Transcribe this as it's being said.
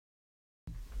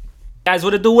Guys,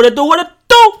 what it do, what it do, what it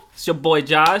do? It's your boy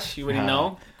Josh. You already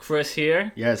know. Chris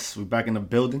here. Yes, we're back in the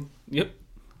building. Yep.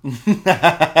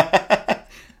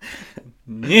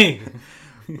 Yeah.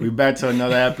 We're back to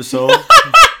another episode.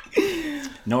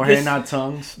 No hair, not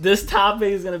tongues. This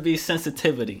topic is going to be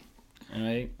sensitivity. All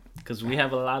right? Because we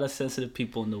have a lot of sensitive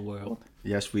people in the world.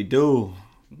 Yes, we do.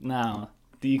 Now,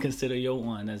 do you consider your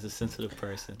one as a sensitive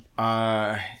person?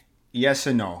 Yes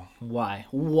and no.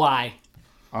 Why?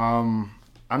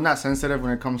 I'm not sensitive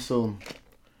when it comes to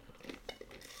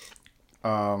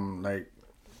like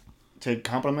take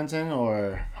compliments in,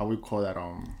 or how we call that,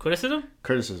 Criticism?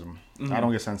 criticism. Mm-hmm. I don't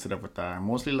get sensitive with that.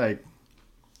 Mostly like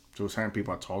to certain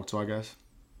people I talk to, I guess.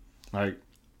 Like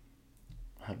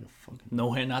how the fucking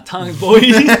No hair, not tongues, boy.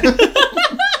 No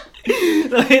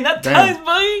hair, not tongues,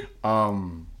 boy.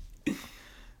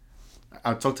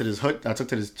 I talked to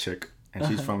this chick, and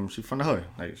she's from the hood.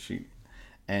 Like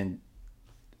and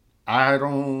I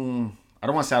don't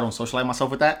want to say I don't socialize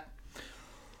myself with that,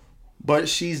 but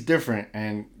she's different,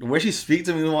 and the way she speaks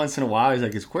to me once in a while is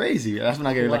like, it's crazy. That's when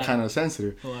I get like kind of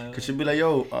sensitive. Cause she'll be like,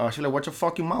 yo, she'll like, watch your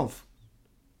fucking mouth.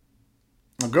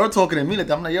 A girl talking to me like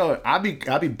that, I'm like, yo, I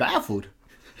be baffled.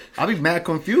 I be mad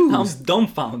confused. I'm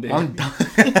dumbfounded. I'm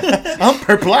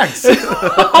perplexed.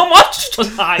 I'm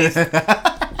ostracized.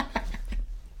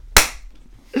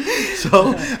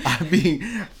 So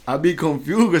I be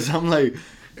confused because I'm like,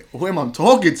 who am I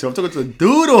talking to? I'm talking to a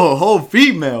dude or a whole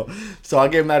female. So I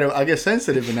get mad. I get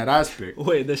sensitive in that aspect.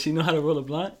 Wait, does she know how to roll a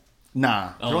blunt?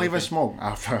 Nah, I don't even smoke.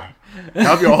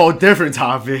 That'll be a whole different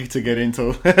topic to get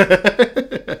into.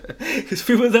 Because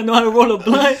people that know how to roll a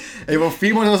blunt. If a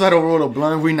female knows how to roll a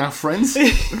blunt, we're not friends.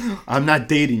 I'm not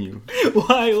dating you.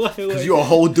 Why? Because you're a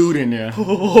whole dude in there.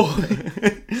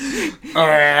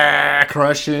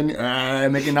 Crushing,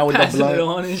 making out with Passing the blunt. it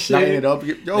on and shit. Lighting it up.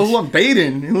 Yo, who I'm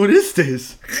dating? Who is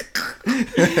this?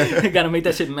 Gotta make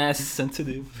that shit mass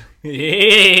sensitive.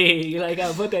 Hey, you like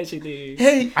how put that shit there.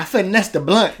 Hey, I finessed the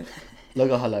blunt. Look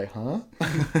at her like, huh?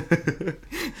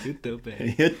 You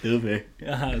stupid. You're stupid.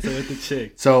 So with the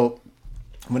chick. So,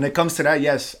 when it comes to that,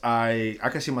 yes, I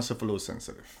can see myself a little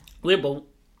sensitive. Wait,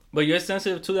 but you're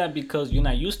sensitive to that because you're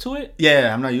not used to it?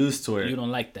 Yeah, I'm not used to it. You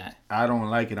don't like that. I don't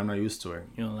like it. I'm not used to it.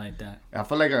 You don't like that. I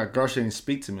feel like a girl shouldn't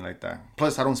speak to me like that.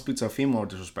 Plus, I don't speak to a female in a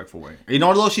disrespectful way. You know,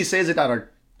 although she says it not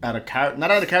out of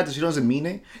character, she doesn't mean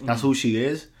it. That's who she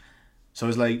is. So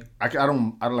it's like I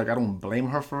don't blame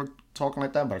her for talking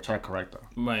like that, but I try to correct her.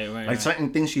 Right. Like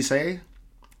certain things she say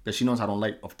that she knows I don't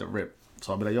like off the rip.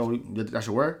 So I'll be like, yo, that's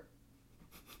your word?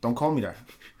 Don't call me that.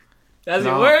 That's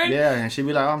your word? Yeah, and she'd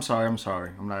be like, I'm sorry. I'm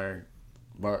like,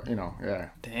 but you know, yeah.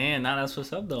 Damn, now that's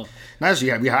what's up though. Now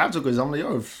we have to, because I'm like,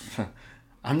 yo,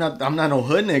 I'm not no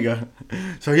hood nigga.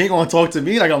 So he ain't gonna talk to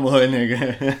me like I'm a hood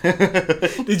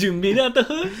nigga. Did you meet at the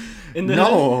hood?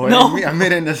 No. I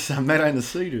met her in the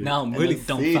city. Now I'm really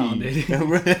dumbfounded.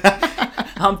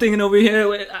 I'm thinking over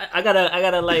here. I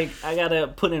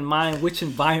gotta put in mind which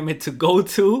environment to go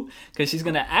to, because she's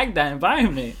gonna act that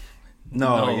environment.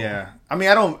 No, yeah. I mean,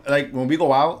 I don't like when we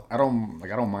go out. I don't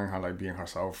mind her like being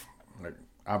herself. Like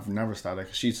I've never started.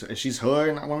 Like, if she's her,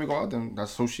 and when we go out, then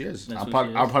that's who she is. I'll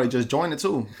probably just join it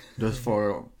too, just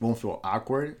won't feel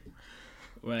awkward.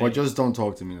 Right. But just don't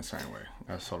talk to me in the same way.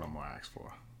 That's all I'm gonna ask for.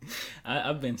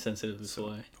 I've been sensitive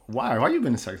before. Why? Why you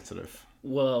been sensitive?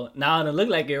 Well, now I don't look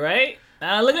like it, right?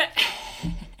 Now I look like.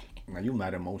 Now you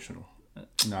mad emotional.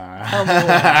 Nah.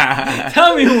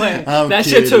 Tell me when. That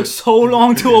shit took so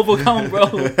long to overcome, bro.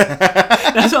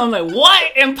 That's why I'm like,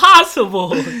 what?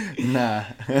 Impossible. Nah,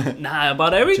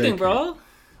 about everything, bro.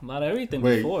 About everything.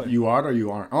 Wait, before. You are or you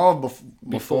aren't? Oh,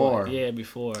 before. Yeah,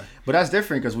 before. But that's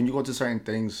different, because when you go to certain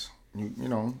things, you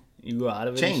know. You go out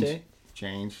of it.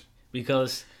 Change.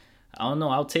 Because I don't know.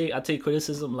 I'll take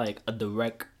criticism like a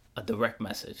direct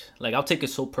message. Like I'll take it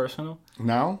so personal.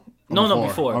 Now? No,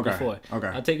 before. Okay.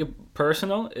 I'll take it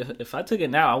personal. If I took it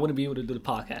now, I wouldn't be able to do the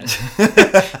podcast.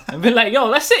 I'd be like,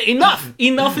 yo, that's it. Enough.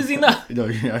 Enough is enough. No,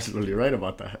 you're absolutely right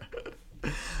about that.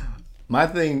 My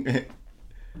thing.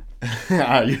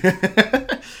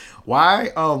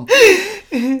 Why?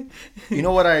 You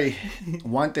know what?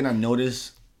 One thing I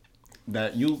noticed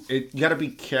that you gotta be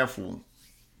careful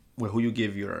with who you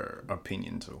give your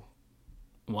opinion to.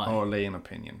 Why? Or lay an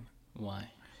opinion. Why?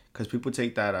 Because people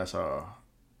take that as a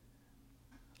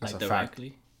directly? fact.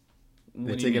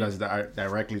 They take it as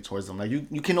directly towards them. Like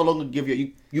you can no longer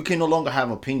you can no longer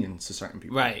have opinions to certain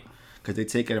people. Right. Because they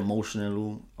take it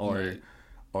emotionally,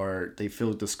 or they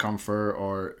feel discomfort,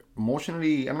 or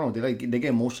emotionally, I don't know, they get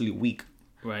emotionally weak.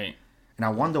 Right. And I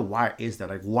wonder why is that?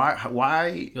 Like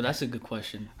why? Yo, that's a good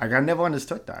question. Like I never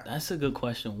understood that. That's a good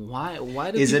question. Why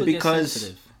do is people it because get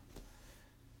sensitive?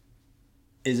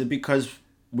 Is it because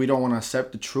we don't want to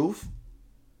accept the truth?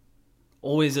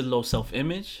 Always a low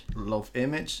self-image? Low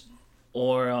image?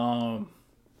 Or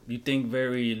you think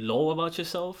very low about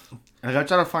yourself? Like, I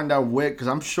try to find out where, because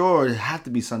I'm sure it had to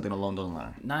be something along those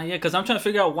lines. Nah, yeah, because I'm trying to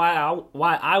figure out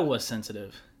why I was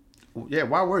sensitive. Yeah,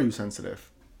 why were you sensitive?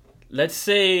 Let's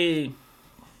say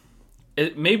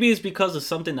maybe it's because of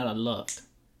something that I loved,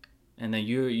 and then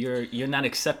you're not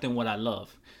accepting what I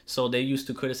love. So they used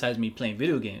to criticize me playing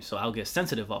video games, so I'll get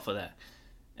sensitive off of that.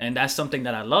 And that's something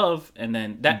that I love, and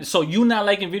then that. So you not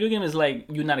liking video games is like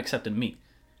you not accepting me.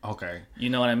 Okay. You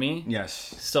know what I mean?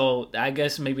 Yes. So I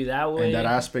guess maybe that way. In that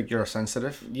aspect, you're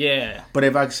sensitive. Yeah. But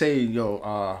if I say,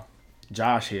 yo,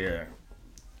 Josh here,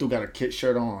 you got a kid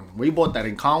shirt on. Where you bought that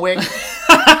in Conway?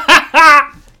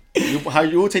 How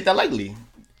you would take that lightly?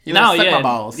 You now, suck yeah, my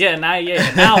balls. yeah, now,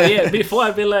 yeah. Before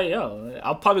I'd be like, yo,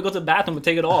 I'll probably go to the bathroom and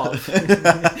take it off.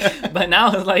 But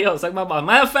now it's like, yo, suck my balls.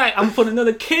 Matter of fact, I'm gonna put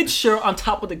another kid's shirt on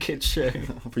top of the kid's shirt.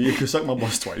 But you can suck my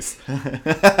balls twice.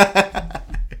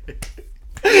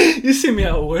 You see me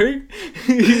at work?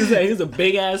 He's a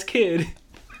big ass kid.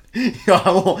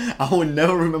 Yo, I will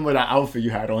never remember that outfit you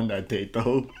had on that date,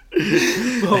 though.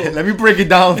 Let me break it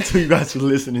down to you guys who are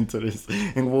listening to this,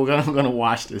 and I'm gonna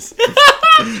watch this.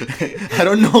 I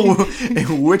don't know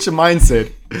in which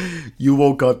mindset you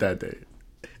woke up that day,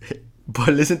 but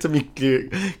listen to me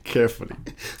carefully.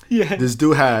 Yeah. This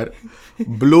dude had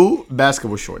blue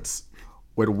basketball shorts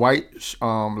with white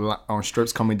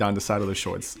strips coming down the side of the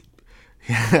shorts.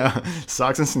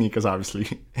 Socks and sneakers,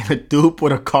 obviously, and a dude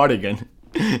with a cardigan.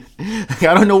 I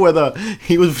don't know whether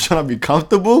he was trying to be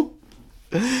comfortable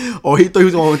or he thought he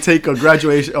was going to take a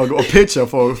graduation or a picture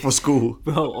for school.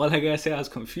 Bro, all I gotta say, I was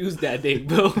confused that day,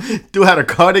 bro. Dude had a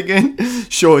cardigan,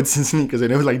 shorts, and sneakers,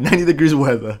 and it was like 90 degrees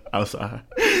weather outside.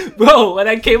 Bro, when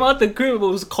I came out the crib, it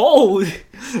was cold.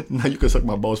 Now you can suck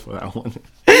my balls for that one.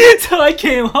 So I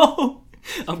came home.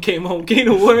 Came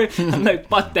to work. I'm like,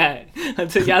 fuck that.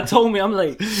 Until y'all told me, I'm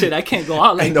like, shit, I can't go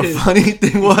out like and the this. funny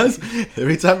thing was,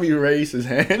 every time he raised his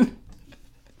hand,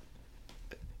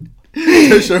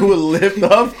 the shirt would lift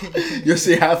up. You'll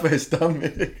see half of his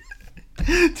stomach.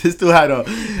 This dude had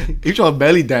he trying to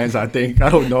belly dance, I think. I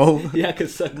don't know. Y'all can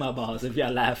suck my balls if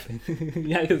y'all laughing.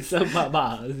 Y'all can suck my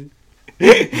balls.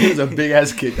 He was a big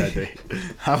ass kid that day.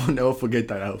 I will never forget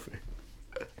that outfit.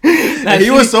 And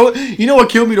he was so, you know what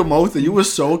killed me the most? That you were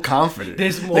so confident.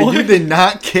 There's more. Like you did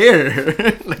not care.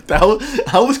 Like that,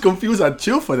 I was confused at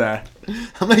you for that.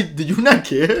 I'm like, did you not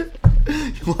care?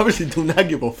 You obviously do not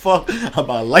give a fuck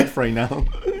about life right now.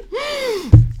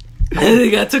 I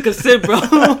think I took a sip, bro.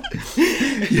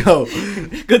 Yo,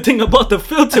 good thing about the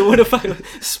filter. What if I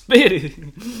spit it?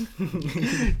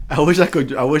 I wish I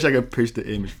could pitch the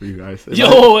image for you guys.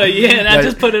 Yo, yeah, and I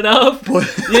just put it up.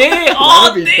 Yeah,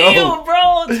 oh damn, dope. Bro.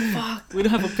 Fuck, we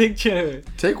don't have a picture.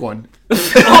 Take one.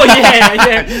 Oh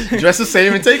yeah. Dress the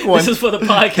same and take one. This is for the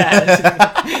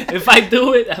podcast. If I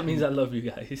do it, that means I love you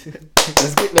guys.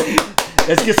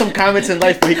 Let's get some comments in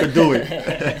life where he could do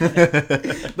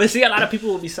it. But see, a lot of people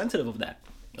will be sensitive of that,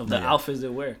 of the outfits they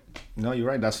wear. No, you're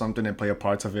right. That's something that play a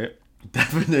part of it.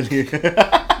 Definitely.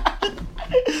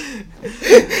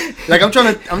 Like I'm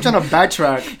trying to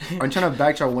backtrack. I'm trying to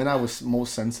backtrack when I was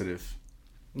most sensitive.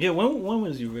 Yeah, when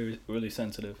was you really, really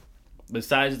sensitive?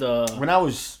 Besides when I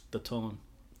was the tone,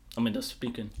 I mean the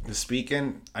speaking. The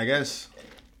speaking, I guess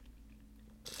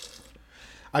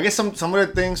some of the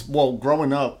things. Well,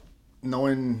 growing up,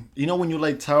 knowing, you know, when you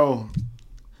like tell,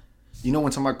 you know,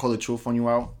 when somebody call the truth on you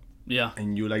out, yeah,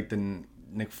 and you like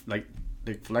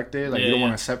deflect it, like you don't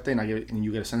want to accept it, and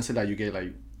you get a sense of that, you get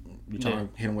like you trying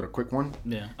to hit him with a quick one.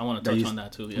 Yeah, I want to touch on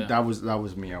that too. Yeah, that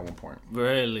was me at one point.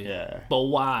 Really? Yeah. But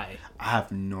why? I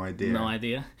have no idea. No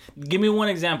idea. Give me one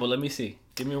example. Let me see.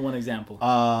 Give me one example.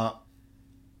 Of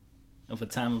a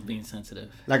time of being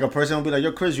sensitive. Like a person will be like,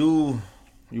 "Yo, Chris, you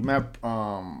mad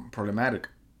problematic."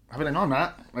 I'll be like, "No, I'm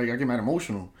not." Like I get mad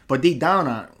emotional, but deep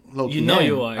down, low key,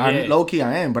 you are. Yeah. Low key,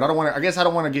 I am. But I don't want to. I guess I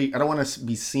don't want to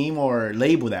be seen or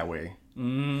labeled that way.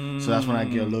 So that's when I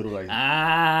get a little like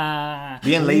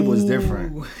being labeled is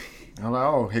different. And I'm like,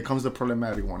 oh, here comes the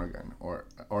problematic one again, or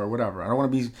whatever. I don't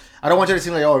want you to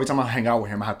seem like, oh, every time I hang out with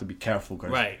him, I have to be careful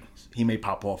because he may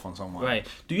pop off on someone. Right.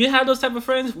 Do you have those type of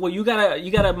friends where you gotta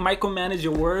micromanage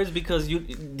your words because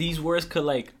these words could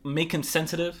like make him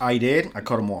sensitive? I did. I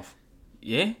cut him off.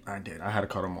 Yeah. I did. I had to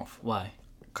cut him off. Why?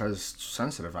 Because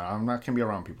sensitive. I'm not can be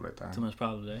around people like that. Too much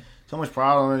problem, eh? So much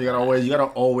problem. You gotta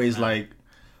always like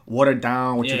water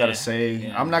down what you gotta say.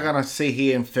 Yeah. I'm not gonna sit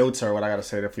here and filter what I gotta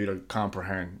say for you to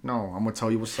comprehend. No, I'm gonna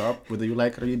tell you what's up, whether you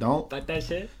like it or you don't. Like that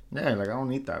shit? Yeah, like I don't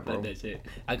need that, bro. Like that shit.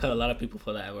 I cut a lot of people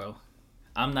for that, bro.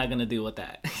 I'm not gonna deal with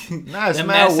that. Nah, it's They're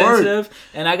mad work. sensitive,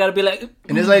 and I gotta be like,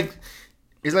 And it's like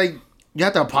you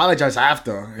have to apologize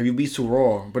after if you be too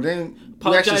raw. But then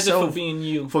apologize for being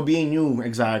you. For being you,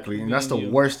 exactly. And that's the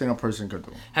worst thing a person could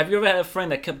do. Have you ever had a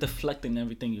friend that kept deflecting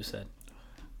everything you said?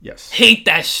 Yes. Hate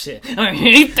that shit. I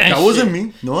hate that shit. That wasn't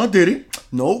me. No, I didn't.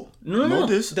 No. No.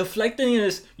 This. Deflecting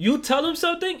is you tell them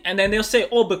something and then they'll say,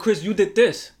 "Oh, but Chris, you did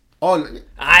this." Oh,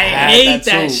 I hate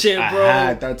that shit, bro. I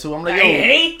had that too. I'm like, I yo,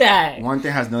 hate that. one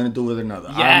thing has nothing to do with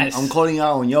another. Yes. I'm calling you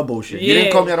out on your bullshit. Yeah. You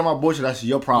didn't call me out on my bullshit. That's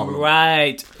your problem.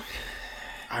 Right.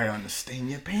 I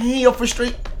understand your pain. You're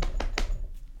frustrated.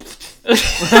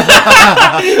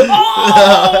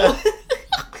 Oh!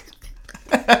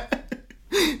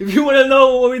 If you want to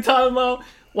know what we're talking about,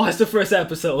 watch the first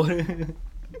episode.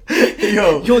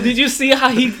 Yo, did you see how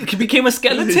he became a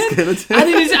skeleton? I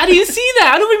didn't see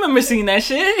that. I don't remember seeing that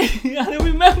shit. I don't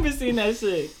remember seeing that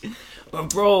shit. But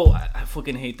bro, I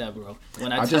fucking hate that, bro.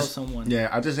 When I tell someone. Yeah,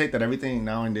 I just hate that everything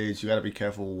nowadays, you gotta be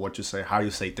careful what you say, how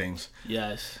you say things.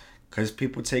 Yes. Because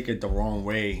people take it the wrong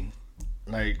way.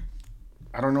 Like,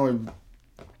 I don't know.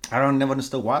 I don't never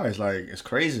understood why. It's like, it's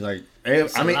crazy. Like,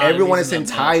 everyone is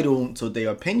entitled to their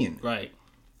opinion. Right.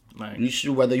 Right. You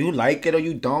should, whether you like it or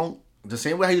you don't. The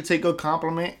same way how you take a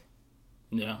compliment.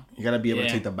 Yeah. You gotta be able to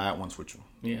take the bad ones with you.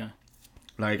 Yeah.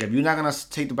 Like, if you're not gonna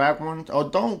take the bad ones, or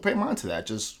don't pay mind to that.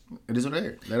 Just, it is what it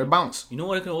is. Let it bounce. You know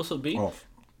what it could also be? Off.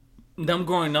 Them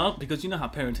growing up, because you know how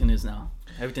parenting is now.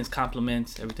 Everything's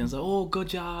compliments. Everything's like, oh, good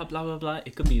job, blah blah blah.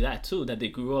 It could be that too, that they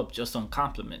grew up just on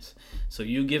compliments. So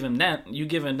you giving them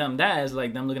that as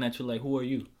like them looking at you like, who are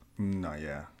you? No,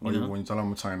 yeah. When you tell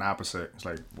them something opposite, it's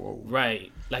like, whoa.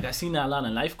 Right. Like I seen that a lot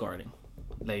in lifeguarding.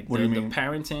 Like what do you mean? The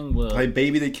parenting will like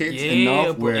baby the kids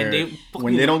enough where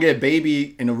when they don't get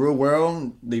baby in the real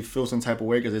world, they feel some type of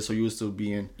way because they're so used to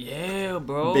being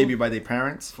bro, baby by their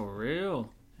parents. For real.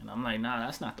 And I'm like, nah,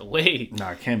 that's not the way.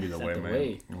 Nah, it can't be the way,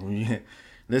 man.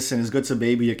 Listen, it's good to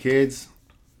baby your kids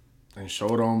and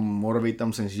show them, motivate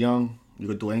them since young. You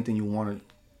could do anything you want to.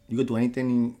 You could do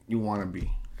anything you want to be.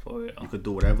 For real. You could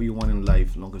do whatever you want in life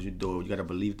as long as you do it. You gotta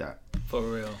believe that. For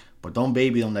real. But don't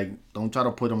baby them, like, don't try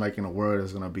to put them like in a world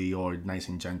that's gonna be all nice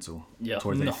and gentle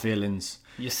towards their feelings.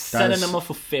 You're setting them up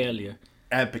for failure.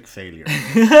 Epic failure.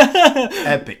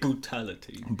 Epic.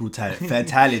 Brutality.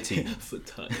 Fatality.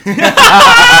 Fatality.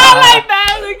 I like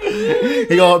that.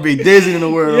 He gonna be dizzy in the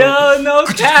world. Yo, no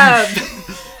cap.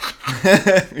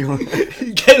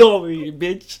 Get over here,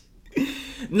 bitch.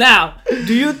 Now,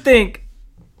 do you think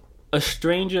a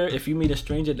stranger, if you meet a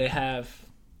stranger, they have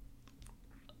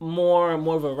more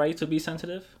of a right to be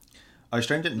sensitive? A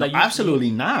stranger? No, like absolutely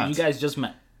not. You guys just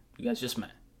met. You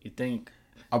think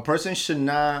a person should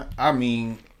not? I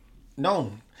mean,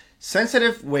 no.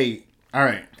 Sensitive. Wait. All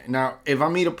right. Now, if I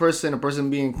meet a person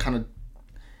being kind of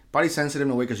body sensitive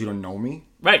in a way because you don't know me.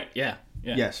 Right. Yeah.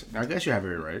 Yes. I guess you have it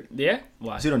right. Yeah.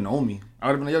 Why? Because you don't know me. I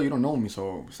would have been like, yo, you don't know me,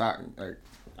 so stop. Like.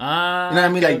 You know what I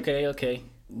mean? Like. Okay.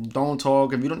 Don't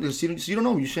talk if you don't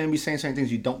know me. You shouldn't be saying certain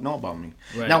things you don't know about me.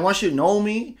 Right. Now, once you know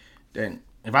me, then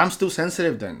if I'm still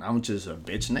sensitive, then I'm just a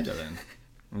bitch nigga. Then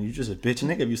you just a bitch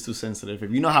nigga if you're still sensitive.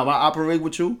 If you know how I operate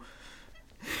with you,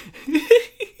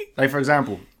 like for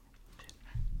example,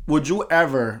 would you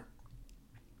ever?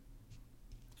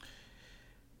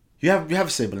 You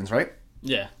have siblings, right?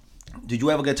 Yeah. Did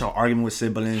you ever get to an argument with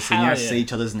siblings and y'all say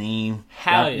each other's name?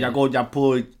 Y'all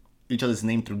pull each other's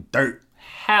name through dirt.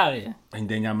 Hell yeah. And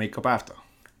then y'all make up after.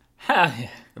 Hell yeah.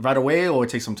 Right away or it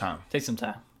takes some time? Take some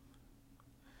time.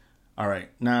 All right.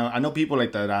 Now, I know people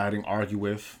like that I didn't argue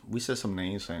with. We said some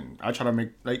names and I try to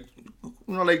make, like, you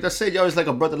know, like let's say, yo, it's like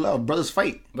a brother love, brothers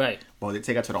fight. Right. But they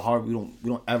take it to the heart. We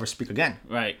don't ever speak again.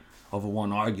 Right. Over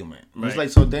one argument. Right. It's like,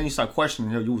 so then you start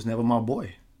questioning, yo, you was never my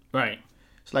boy. Right.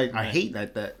 It's like, right. I hate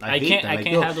that. I hate that. I like,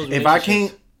 can't have those if I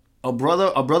can't, a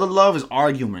brother love is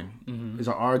arguing. Mm-hmm. It's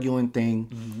an arguing thing.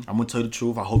 Mm-hmm. I'm gonna tell you the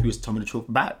truth. I hope you tell me the truth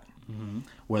back. Mm-hmm.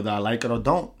 Whether I like it or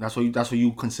don't. That's what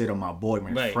you consider my boy,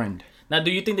 my friend. Now, do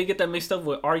you think they get that mixed up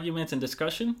with arguments and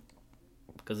discussion?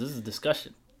 Because this is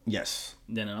discussion. Yes.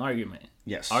 Then an argument.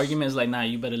 Yes. Argument is like, nah,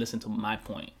 you better listen to my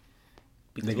point.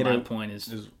 Because my point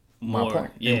is more, my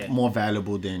point. More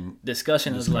valuable than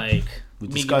discussion is like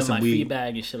me giving my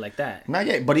feedback and shit like that. Not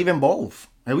yet, but even both.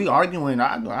 And we arguing.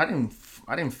 I didn't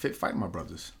fight my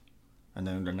brothers, and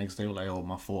then the next day we're like, oh,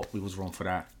 my fault. We was wrong for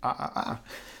that.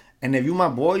 And if you my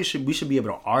boy, we should be able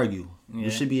to argue. Yeah. We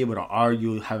should be able to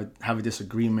argue, have a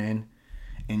disagreement,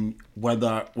 and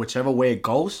whichever way it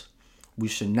goes, we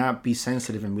should not be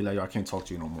sensitive and be like, yo, I can't talk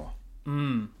to you no more.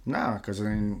 Nah, because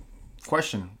then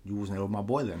question, you was never my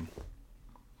boy then.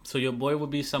 So your boy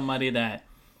would be somebody that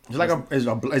It's like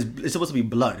it's supposed to be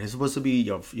blood. It's supposed to be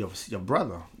your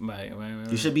brother. Right.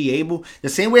 You should be able, the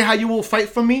same way how you will fight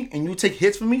for me and you take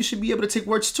hits from me, you should be able to take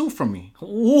words too from me.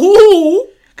 Ooh.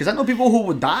 Because I know people who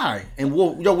would die and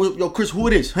yo, Chris, who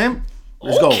it is? Him?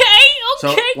 Let's go. Okay.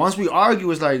 So once we argue,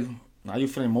 it's like, now you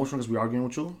feeling emotional because we arguing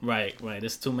with you? Right.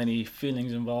 There's too many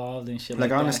feelings involved and shit.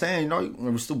 Like I that. understand,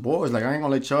 we're still boys. Like I ain't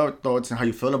gonna let your thoughts and how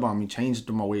you feel about me change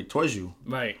my way towards you.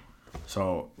 Right.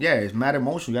 So yeah, it's mad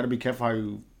emotional. You gotta be careful how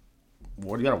you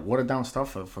gotta water down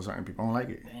stuff for certain people. I don't like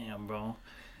it. Damn, bro.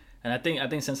 And I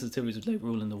think sensitivity is like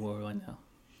ruling the world right now.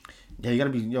 Yeah, you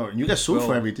gotta be you get sued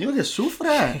for everything. You get sued for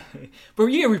that. Bro,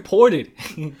 you get reported.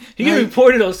 You get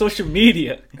reported on social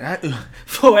media.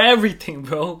 For everything,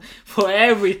 bro. For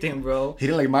everything, bro. He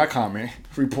didn't like my comment.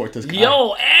 Report this guy.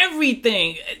 Yo,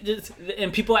 everything.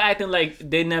 And people are acting like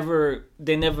they never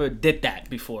did that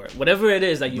before. Whatever it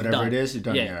is that you've done. Whatever it is, you've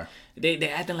done, yeah. They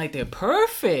acting like they're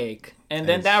perfect. And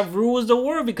then that rules the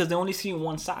world because they only see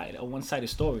one side, a one-sided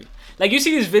story. Like you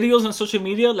see these videos on social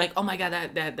media, like, oh my god,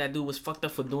 that dude was fucked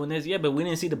up for doing this. Yeah, but we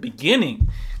didn't see the beginning.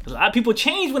 A lot of people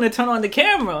change when they turn on the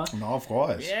camera. No, of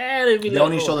course. Yeah, they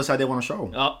only show the side they want to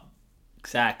show. Oh,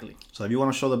 exactly. So if you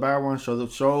want to show the bad one, show.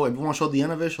 If you want to show the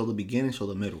end of it, show the beginning, show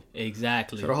the middle.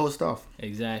 Exactly. Show the whole stuff.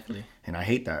 Exactly. And I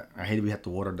hate that. I hate that we have to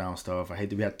water down stuff. I hate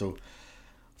that we have to,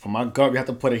 for my gut, we have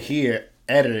to put it here,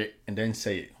 edit it, and then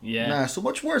say it. Yeah. Nah, so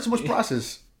much work, so much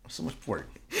process, so much work.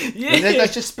 Yeah. And then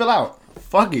that just spill out.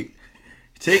 Fuck it.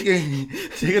 Take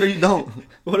it or you don't.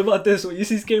 What about this one? You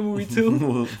see Scary Movie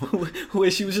 2? Where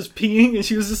she was just peeing and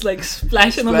she was just like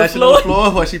splashing on the floor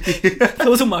while she peeing.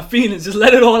 Those are my feelings. Just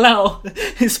let it all out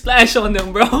and splash on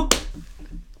them, bro.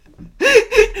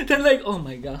 They're like, oh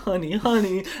my god, honey.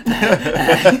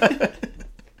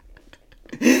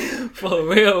 For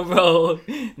real, bro.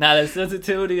 Now the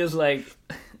sensitivity is like,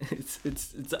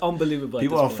 it's unbelievable.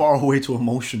 People are far away too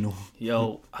emotional.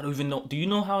 Yo, I don't even know. Do you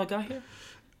know how I got here?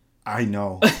 I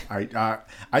know.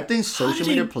 I think social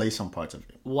media plays some parts of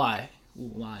it. Why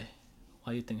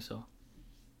do you think so?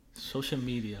 Social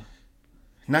media.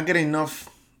 Not getting enough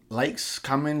likes,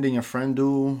 comment than your friend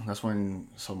do. That's when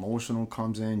some emotional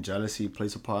comes in. Jealousy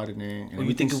plays a part in it. Or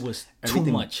you think it was too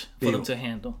much for them to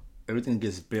handle? Everything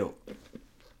gets built.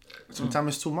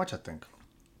 Sometimes it's too much, I think.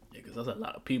 Yeah, because that's a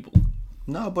lot of people.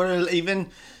 No, but even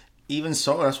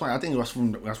so, that's why I think that's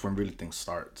when really things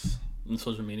starts. In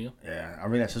social media? Yeah, I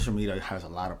mean that social media has a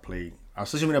lot of play.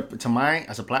 Social media, to mine,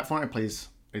 as a platform,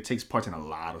 it takes part in a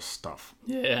lot of stuff.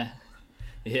 Yeah.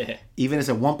 Even if it's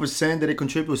at 1% that it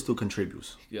contributes, still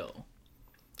contributes. Yo,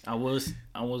 I was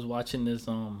watching this.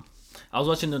 I was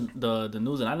watching the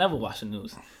news, and I never watch the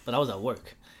news, but I was at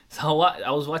work, so I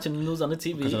was watching the news on the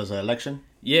TV. Because it was an election.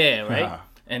 Yeah, right.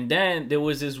 And then there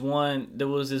was this one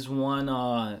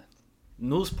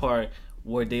news part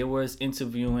where they was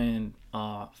interviewing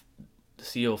the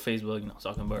CEO of Facebook,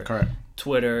 Zuckerberg, correct,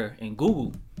 Twitter, and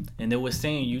Google, and they were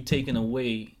saying you taking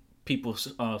away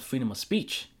people's freedom of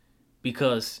speech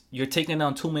because you're taking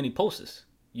down too many posts.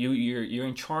 You're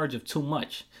in charge of too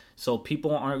much, so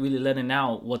people aren't really letting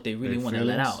out what they really want to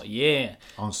let out. Yeah,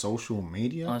 on social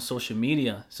media.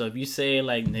 So if you say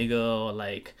like nigga or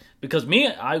like, because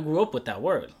I grew up with that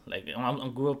word. Like I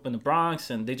grew up in the Bronx,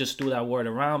 and they just threw that word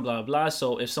around, blah blah.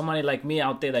 So if somebody like me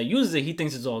out there that uses it, he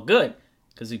thinks it's all good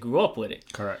because he grew up with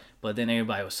it. Correct. But then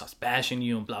everybody was starts bashing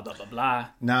you and blah blah blah blah.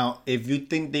 Now, if you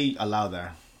think they allow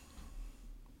that,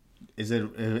 is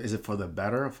it for the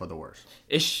better or for the worse?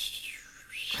 It's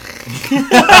yo,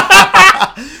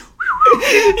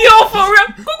 for real.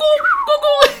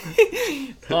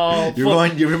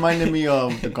 Google. You reminded me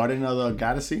of the Guardian of the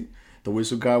Galaxy, the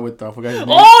wizard guy with I forgot his name.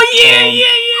 Oh yeah.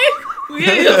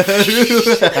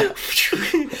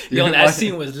 Yo, that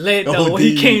scene was lit though. When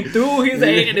he came through, he was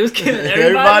like, and it was killing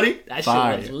everybody. That shit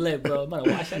was lit, bro. I'm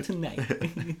gonna watch that tonight.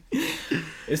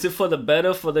 Is it for the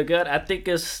better, for the good? I think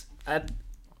it's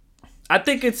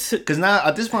because now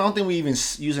at this point I don't think we even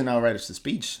using our right of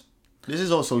speech. This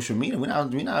is all social media. We're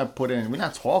not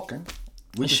talking.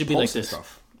 It should be like this.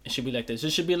 Stuff. It should be like this. It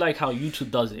should be like how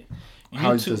YouTube does it.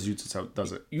 How does YouTube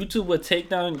does it? YouTube will take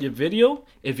down your video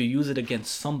if you use it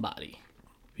against somebody.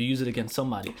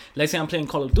 Let's say I'm playing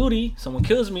Call of Duty, someone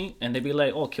kills me, and they be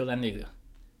like, "Oh, kill that nigga."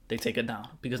 They take it down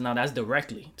because now that's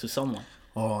directly to someone.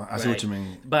 Oh, I see what you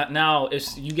mean. But now,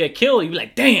 if you get killed, you be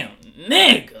like, damn,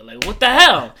 nigga, like, what the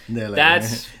hell? Like,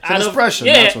 that's an expression.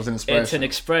 Yeah, that's what's an expression. It's an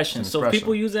expression. So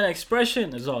people use an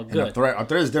expression, it's all good. And a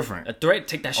threat is different. A threat,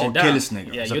 take that shit down. Kill this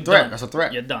nigga. Yeah, it's a threat. That's a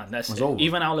threat. You're done. That's it. Over.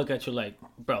 Even I'll look at you like,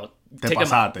 bro, take him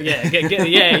out.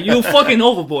 Yeah, you fucking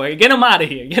overboard. Get him out of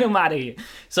here.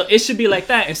 So it should be like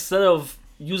that instead of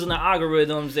using the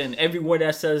algorithms and every word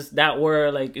that says that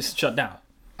word, like, it's shut down.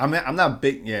 I mean, I'm not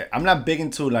big. Yeah, I'm not big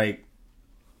into like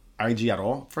IG at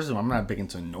all. First of all, I'm not big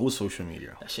into no social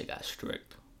media. That shit got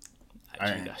strict.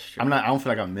 I don't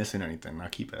feel like I'm missing anything. I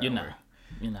keep it. You're that not. way.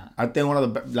 You're not. I think one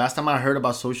of the last time I heard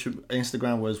about social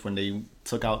Instagram was when they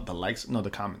took out the likes. No, the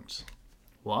comments.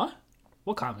 What?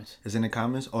 What comments? Is in the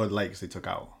comments or likes they took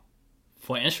out?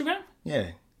 For Instagram?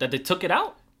 Yeah. That they took it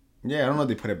out? Yeah, I don't know if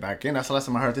they put it back in. That's the last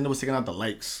time I heard. I think they was taking out the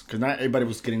likes because not everybody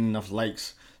was getting enough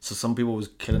likes. So some people was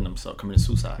killing themselves, committing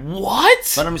suicide. What?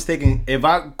 If I'm not mistaken,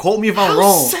 quote me if I'm How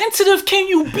wrong. sensitive can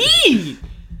you be?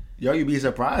 Yo, you'd be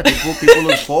surprised. People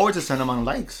look forward to sending them on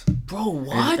likes. Bro,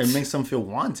 what? It makes them feel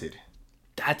wanted.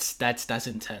 That's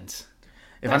intense.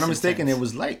 If I'm not mistaken, it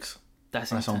was likes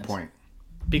That's at some intense. point.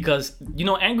 Because, you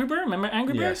know Angry Bird? Remember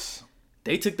Angry Bird? Yes.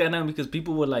 They took that down because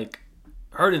people were like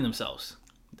hurting themselves.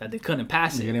 That they couldn't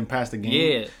pass it. They didn't pass the game.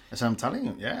 Yeah. That's what I'm telling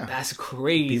you. Yeah. That's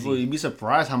crazy. People, you'd be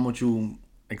surprised how much you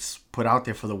put out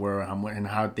there for the world and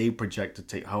how they project to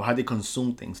take, how they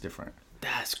consume things different.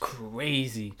 That's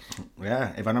crazy.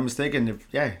 Yeah. If I'm not mistaken,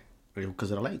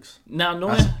 because of the likes. Now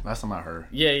knowing Last time I heard.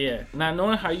 Yeah. Now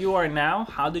knowing how you are now,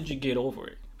 how did you get over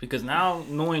it? Because now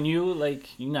knowing you, like,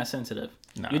 you're not sensitive.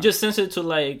 Nah. You're just sensitive to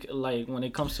like when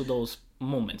it comes to those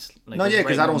moments. Like No, those yeah,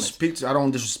 because right I don't moments. I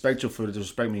don't disrespect you for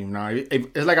disrespect me. Nah,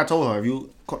 it's like I told her.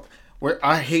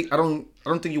 I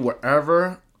don't think you will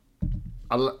ever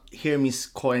hear me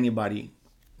call anybody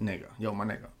nigga. Yo, my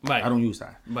nigga. Right. I don't use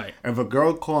that. Right. If a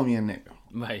girl call me a nigga,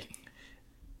 Right.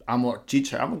 I'm a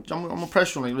teacher. I'm a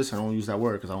pressure. Like, listen, I don't use that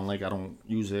word because I don't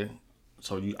use it.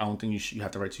 So I don't think you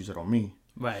have the right to use it on me.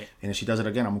 Right. And if she does it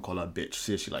again, I'm gonna call her a bitch.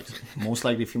 See if she likes it. Most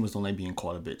likely, females don't like being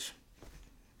called a bitch.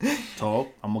 So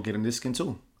I'm gonna get in this skin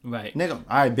too. Right. Nigga,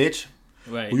 all right, bitch.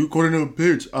 Right. Who you calling a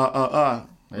bitch?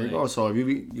 There you Right. go. So if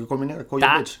you call me nigga, call you a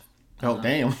That- bitch. Oh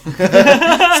damn!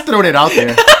 Just throwing it out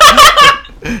there.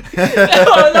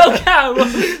 Oh no, camera.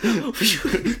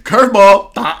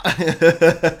 Curveball.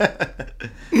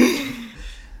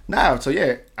 Nah, so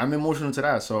yeah, I'm emotional to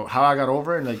that. So how I got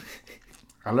over it, like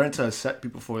I learned to accept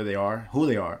people for who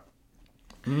they are,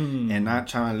 and not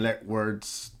trying to let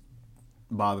words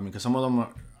bother me. Because some of them,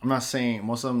 I'm not saying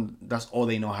most of them. That's all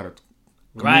they know how to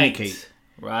communicate,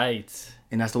 Right.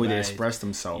 and that's the way they Right. express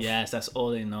themselves. Yes, that's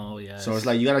all they know. Yes. So it's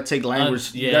like you gotta take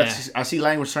language. Yeah. I see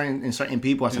language in certain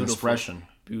people as an Beautiful. expression.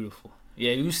 Beautiful.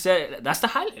 Yeah, you said that's the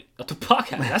highlight of the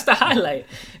podcast. That's the highlight.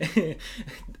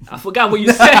 I forgot what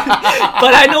you said,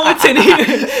 but I know it's in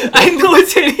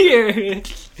here.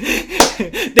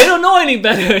 They don't know any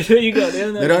better. There you go.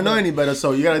 They don't know any better,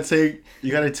 so you gotta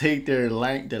take their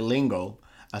lingo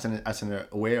as an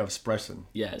way of expressing.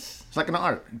 Yes. It's like an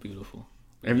art. Beautiful.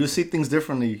 If you see things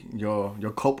differently, you'll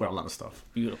cope with a lot of stuff.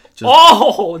 Beautiful.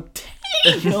 Oh,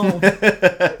 damn.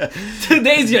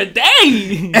 Today's your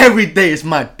day. Every day is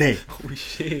my day. Oh,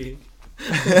 shit.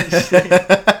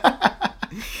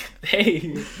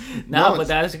 Hey. No, But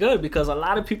that's good because a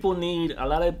lot of people need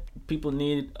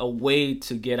a way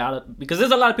to get out of, because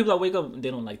there's a lot of people that wake up and they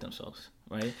don't like themselves,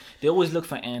 right? They always look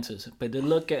for answers, but they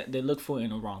look for it in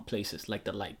the wrong places, like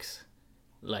the likes,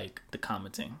 like the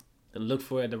commenting. They look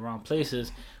for it in the wrong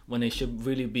places when they should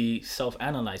really be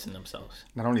self-analyzing themselves.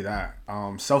 Not only that,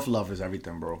 self-love is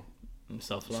everything, bro.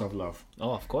 Self-love. Self-love.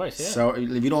 Oh, of course, yeah. So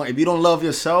if you don't love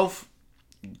yourself,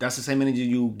 that's the same energy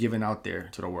you giving out there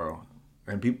to the world.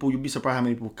 And you'd be surprised how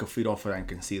many people can feed off of that and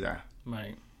can see that.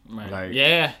 Right. Right. Like,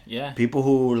 yeah. People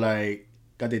who like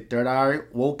got their third eye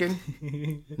woken,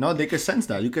 no, they can sense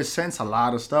that. You can sense a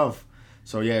lot of stuff.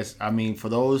 So yes, I mean, for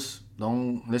those,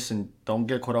 don't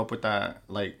get caught up with that.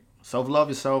 Like, self-love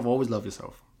yourself, always love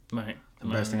yourself. Right. The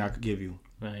best thing I could give you.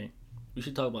 Right. We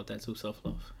should talk about that too,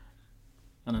 self-love,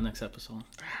 on the next episode.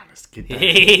 Let's get that.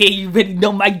 Hey, you ready to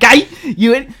know my guy?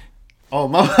 You ready? Oh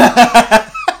my.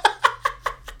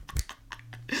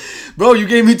 Bro, you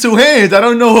gave me two hands. I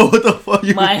don't know what the fuck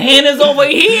you. My hand is over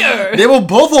here. They were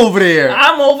both over there.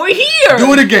 I'm over here.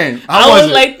 Do it again. I was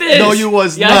like this. No, you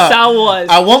was yes, not. Yes, I was.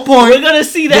 At one point, we're gonna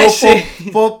see that shit.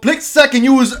 For a split second,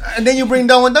 you was, and then you bring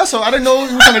down one. So I didn't know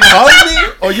you were gonna hug me,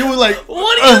 or you were like,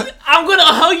 "What? I'm gonna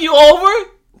hug you over."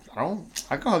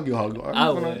 I can hug you.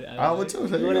 I would too.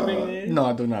 So you wanna bring it in? No,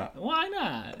 I do not. Why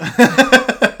not?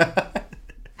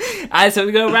 Alright, so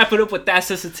we're gonna wrap it up with that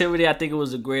sensitivity. I think it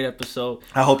was a great episode.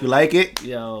 I hope you like it.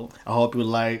 Yo. I hope you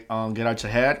like Get Out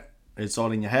Your Head. It's all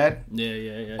in your head.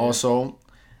 Yeah. Also,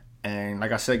 and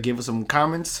like I said, give us some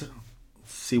comments.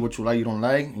 See what you like, you don't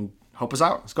like, and help us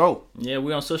out. Let's go. Yeah,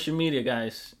 we're on social media,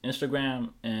 guys.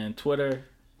 Instagram and Twitter.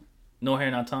 No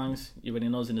Hair, No Tongues. You already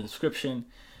know it's in the description.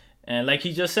 And like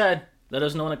he just said, let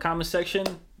us know in the comment section,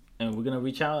 and we're gonna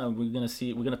reach out and we're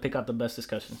gonna pick out the best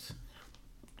discussions.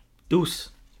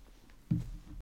 Deuce.